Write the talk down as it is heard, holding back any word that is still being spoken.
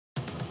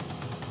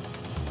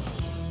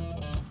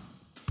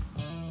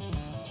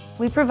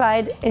We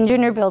provide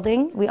engineer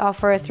building. We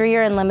offer a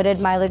 3-year unlimited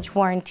mileage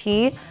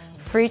warranty,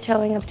 free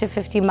towing up to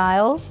 50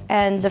 miles,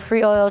 and the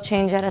free oil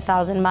change at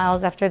 1,000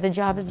 miles after the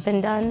job has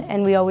been done,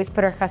 and we always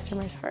put our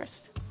customers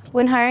first.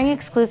 When hiring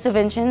Exclusive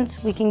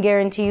Engines, we can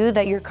guarantee you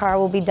that your car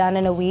will be done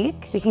in a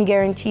week. We can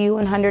guarantee you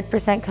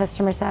 100%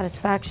 customer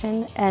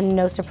satisfaction and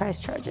no surprise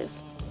charges.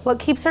 What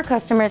keeps our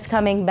customers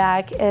coming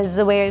back is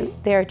the way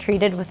they are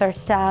treated with our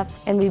staff,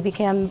 and we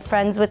become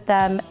friends with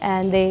them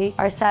and they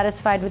are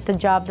satisfied with the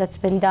job that's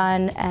been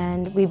done,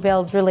 and we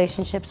build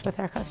relationships with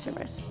our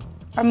customers.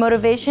 Our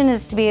motivation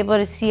is to be able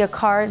to see a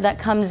car that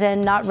comes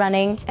in not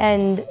running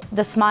and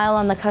the smile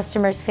on the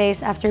customer's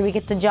face after we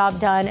get the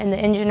job done and the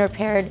engine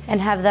repaired and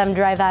have them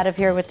drive out of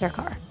here with their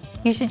car.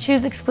 You should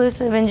choose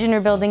Exclusive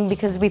Engineer Building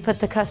because we put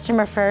the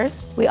customer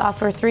first. We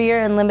offer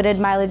 3-year unlimited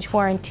mileage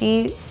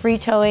warranty, free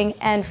towing,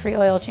 and free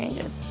oil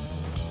changes.